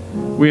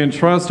 We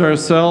entrust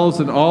ourselves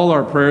and all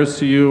our prayers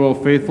to you, O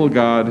faithful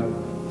God,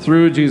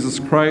 through Jesus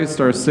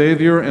Christ, our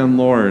Savior and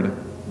Lord.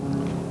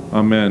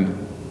 Amen.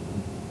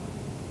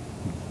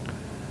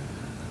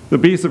 The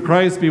peace of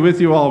Christ be with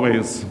you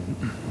always.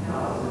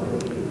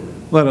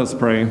 Let us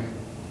pray.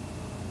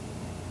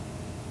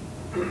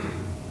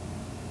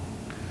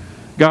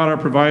 God, our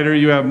provider,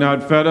 you have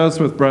not fed us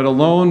with bread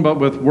alone,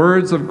 but with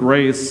words of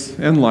grace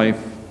and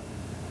life.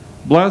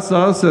 Bless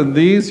us and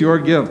these your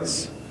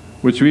gifts,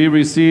 which we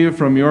receive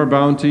from your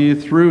bounty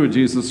through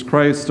Jesus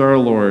Christ our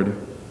Lord.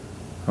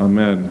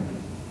 Amen.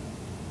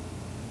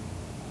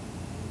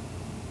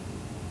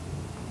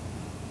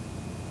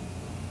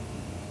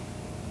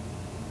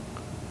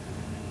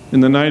 In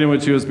the night in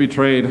which he was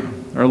betrayed,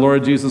 our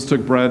Lord Jesus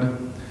took bread.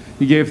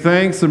 He gave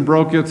thanks and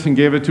broke it and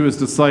gave it to his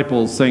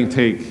disciples, saying,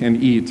 "Take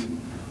and eat.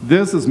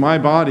 This is my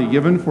body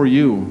given for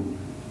you.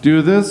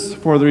 Do this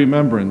for the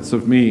remembrance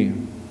of me."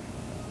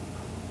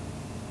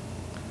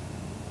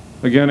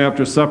 Again,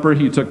 after supper,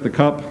 he took the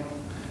cup.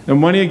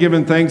 And when he had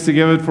given thanks, he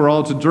gave it for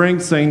all to drink,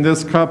 saying,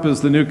 "This cup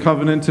is the new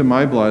covenant in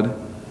my blood,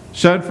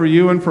 shed for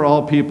you and for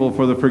all people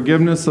for the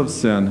forgiveness of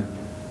sin.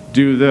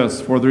 Do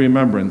this for the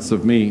remembrance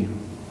of me."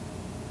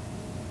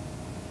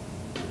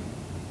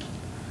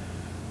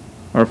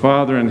 Our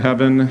Father in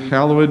heaven,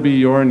 hallowed be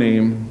your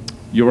name.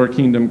 Your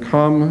kingdom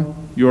come,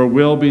 your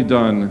will be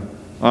done,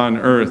 on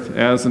earth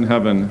as in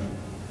heaven.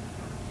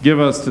 Give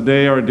us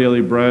today our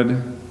daily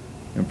bread,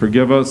 and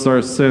forgive us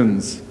our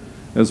sins,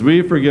 as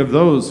we forgive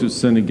those who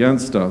sin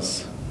against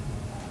us.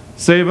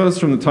 Save us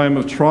from the time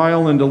of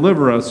trial and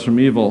deliver us from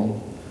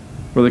evil.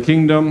 For the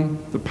kingdom,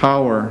 the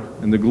power,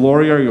 and the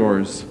glory are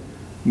yours,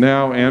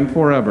 now and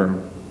forever.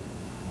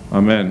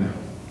 Amen.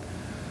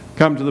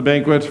 Come to the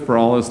banquet, for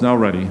all is now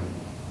ready.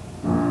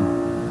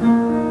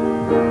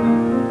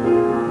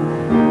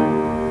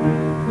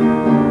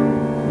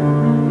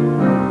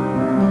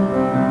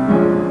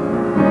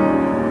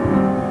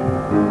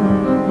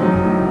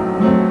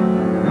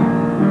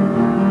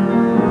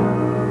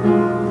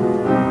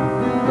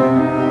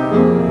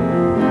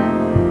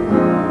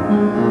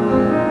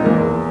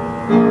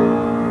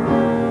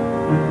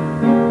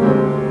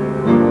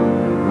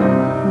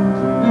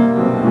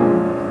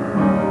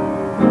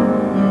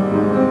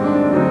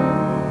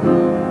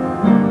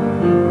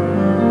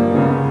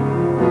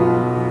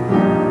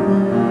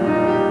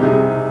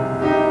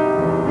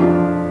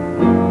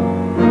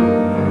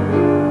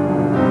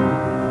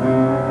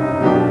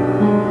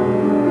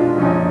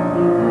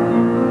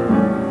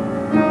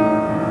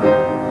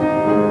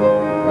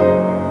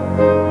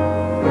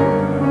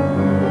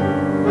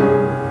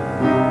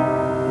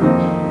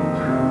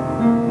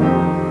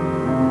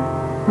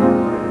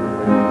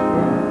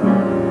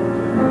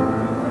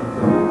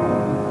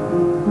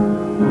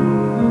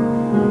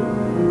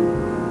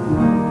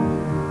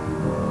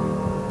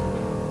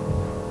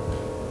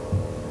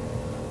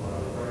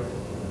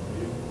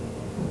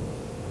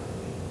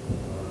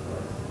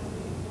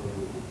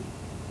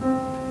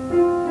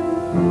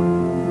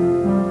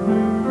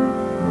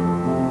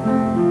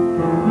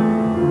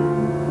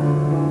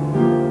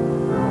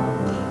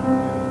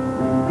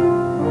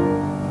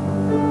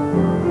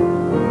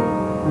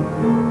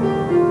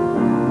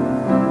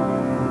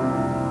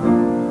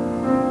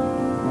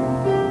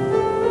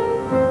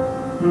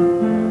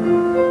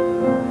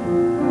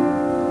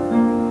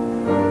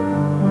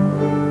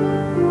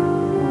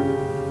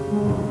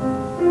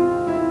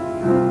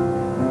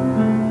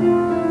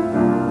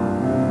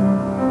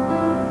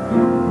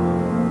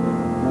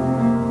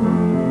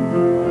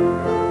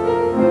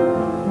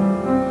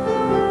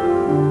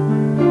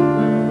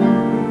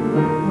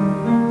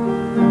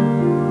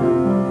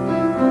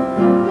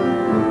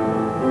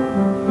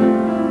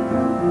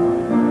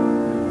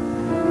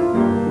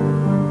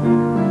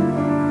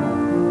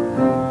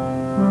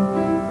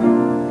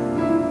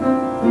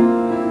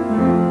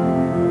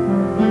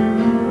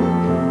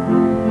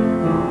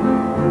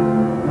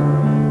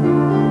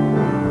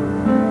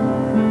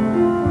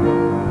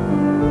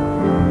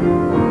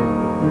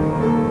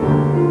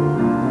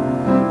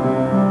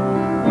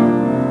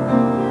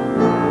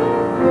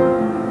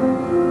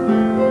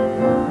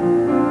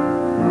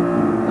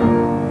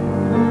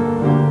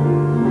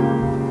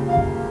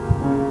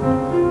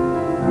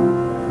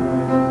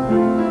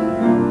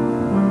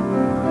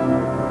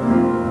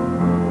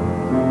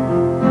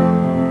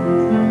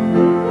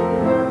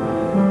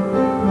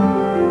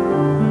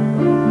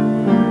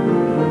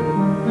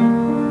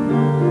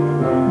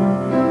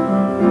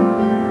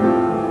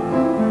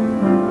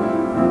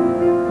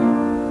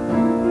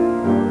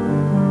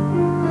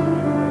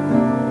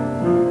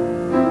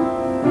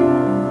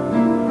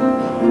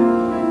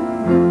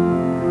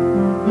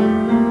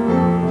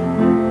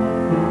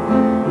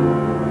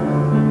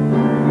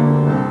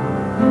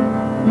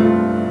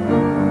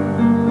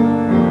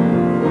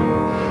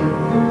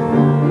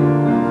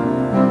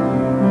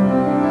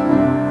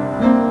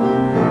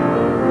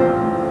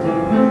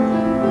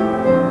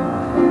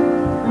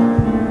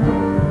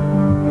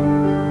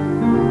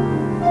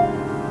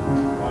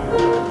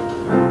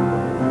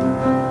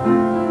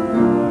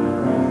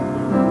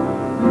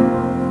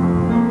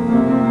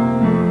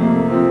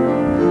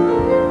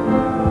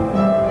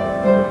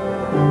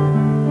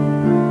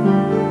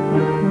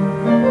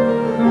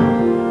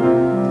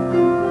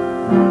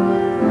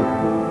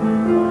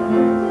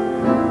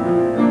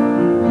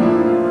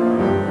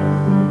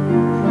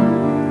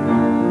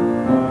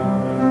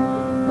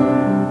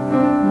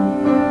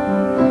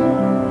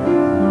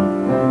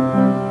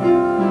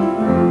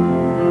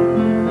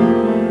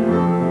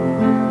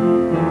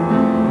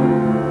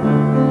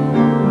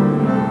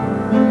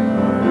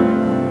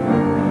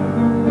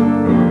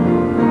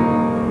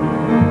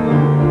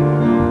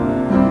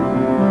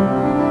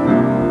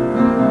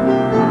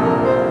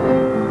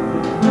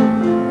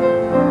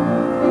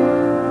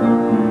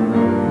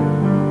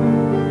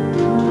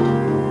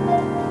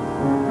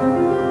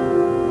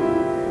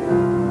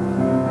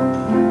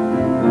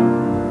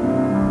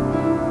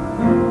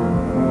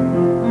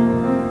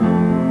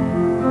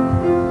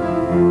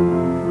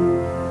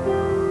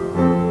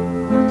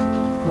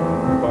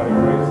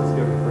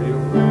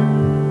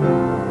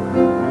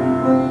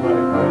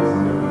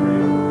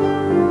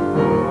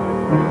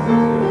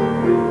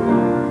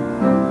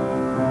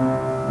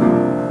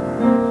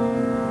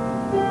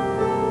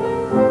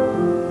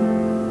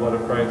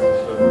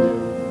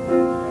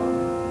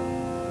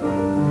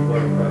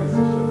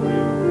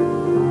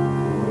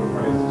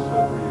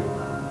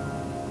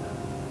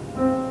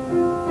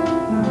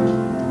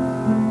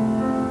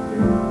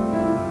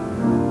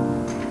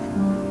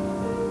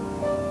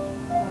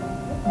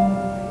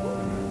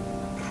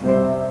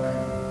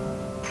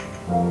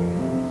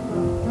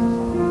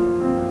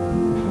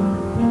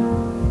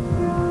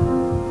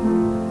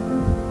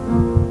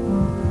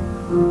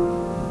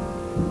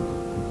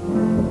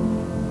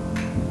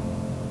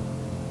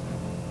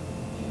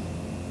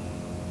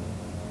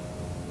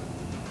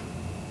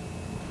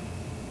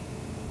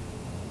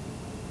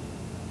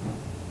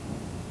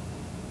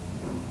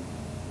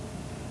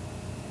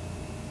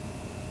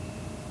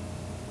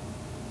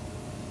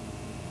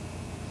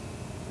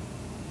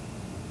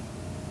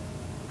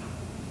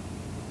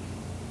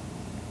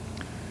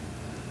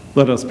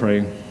 Let us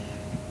pray.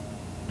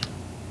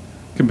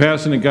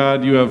 Compassionate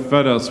God, you have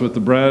fed us with the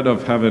bread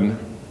of heaven.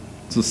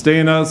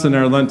 Sustain us in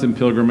our Lenten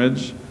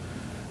pilgrimage.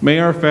 May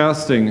our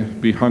fasting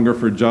be hunger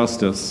for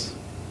justice,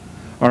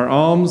 our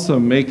alms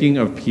a making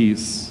of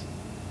peace,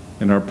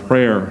 and our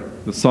prayer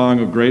the song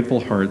of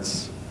grateful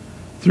hearts.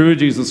 Through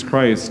Jesus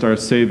Christ, our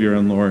Savior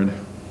and Lord.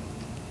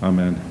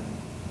 Amen.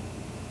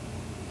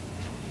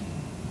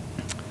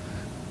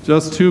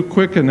 Just two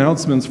quick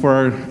announcements for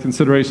our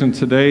consideration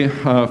today.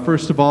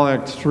 First of all,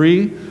 Act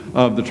 3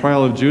 of the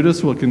Trial of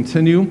Judas will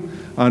continue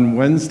on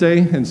Wednesday,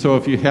 and so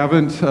if you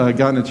haven't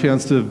gotten a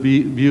chance to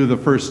view the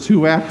first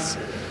two acts,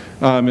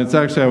 it's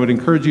actually, I would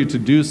encourage you to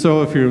do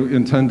so if you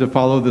intend to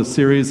follow this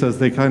series as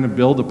they kind of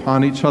build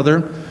upon each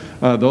other.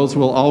 Those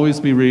will always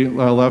be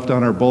left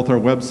on both our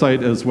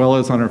website as well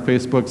as on our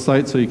Facebook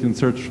site, so you can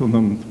search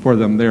for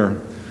them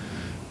there.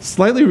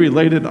 Slightly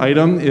related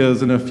item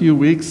is in a few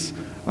weeks,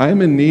 I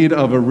am in need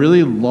of a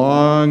really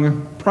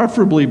long,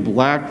 preferably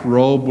black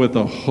robe with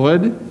a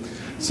hood.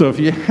 So if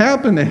you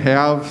happen to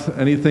have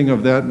anything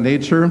of that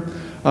nature,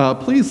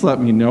 please let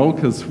me know,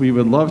 because we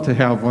would love to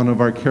have one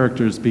of our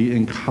characters be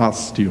in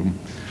costume.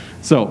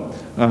 So,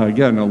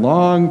 again, a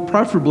long,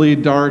 preferably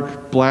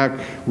dark black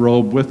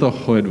robe with a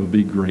hood would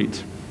be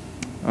great.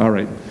 All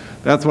right,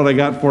 that's what I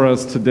got for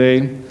us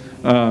today.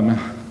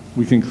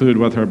 We conclude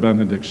with our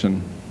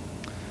benediction.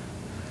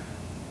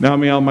 Now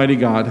may Almighty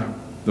God,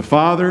 the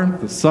Father,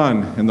 the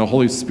Son, and the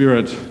Holy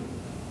Spirit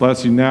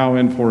bless you now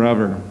and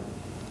forever.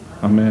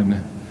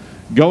 Amen.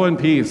 Go in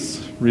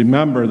peace.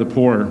 Remember the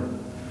poor.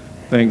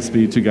 Thanks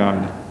be to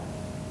God.